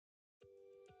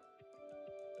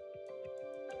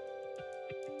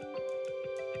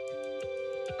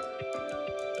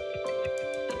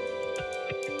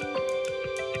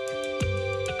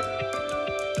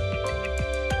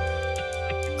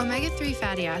Omega-3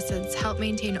 fatty acids help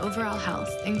maintain overall health,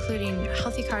 including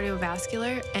healthy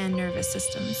cardiovascular and nervous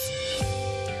systems.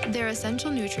 They're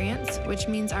essential nutrients, which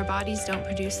means our bodies don't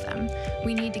produce them.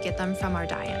 We need to get them from our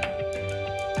diet.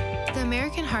 The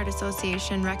American Heart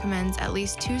Association recommends at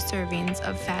least 2 servings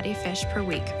of fatty fish per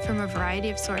week from a variety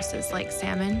of sources like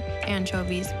salmon,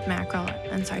 anchovies, mackerel,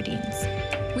 and sardines.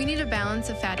 We need a balance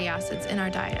of fatty acids in our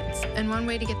diets, and one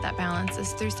way to get that balance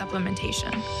is through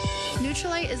supplementation.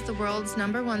 Nutrilite is the world's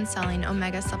 #1 selling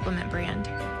omega supplement brand.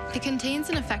 It contains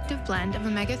an effective blend of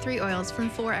omega-3 oils from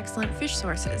 4 excellent fish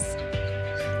sources.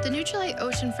 The Nutrilite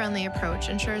ocean-friendly approach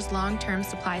ensures long-term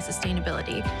supply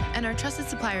sustainability, and our trusted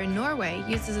supplier in Norway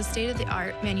uses a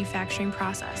state-of-the-art manufacturing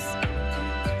process.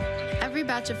 Every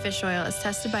batch of fish oil is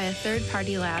tested by a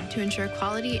third-party lab to ensure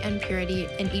quality and purity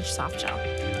in each soft gel.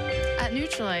 At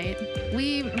Nutrilite,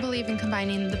 we believe in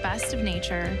combining the best of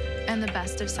nature and the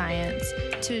best of science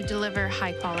to deliver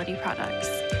high-quality products.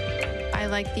 I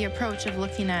like the approach of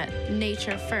looking at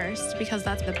nature first because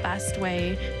that's the best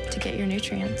way to get your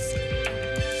nutrients.